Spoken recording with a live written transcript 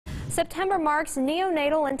September marks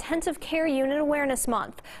Neonatal Intensive Care Unit Awareness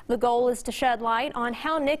Month. The goal is to shed light on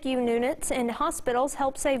how NICU units in hospitals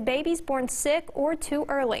help save babies born sick or too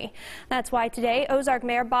early. That's why today Ozark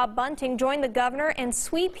Mayor Bob Bunting joined the governor and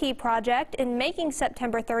Sweet Pea Project in making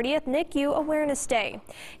September 30th NICU Awareness Day.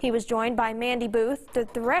 He was joined by Mandy Booth, the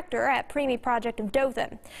director at Preemie Project of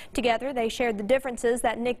Dothan. Together they shared the differences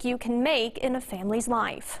that NICU can make in a family's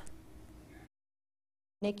life.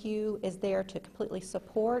 NICU is there to completely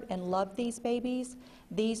support and love these babies.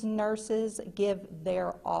 These nurses give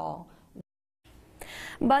their all.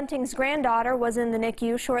 Bunting's granddaughter was in the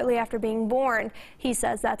NICU shortly after being born. He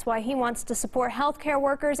says that's why he wants to support healthcare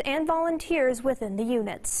workers and volunteers within the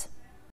units.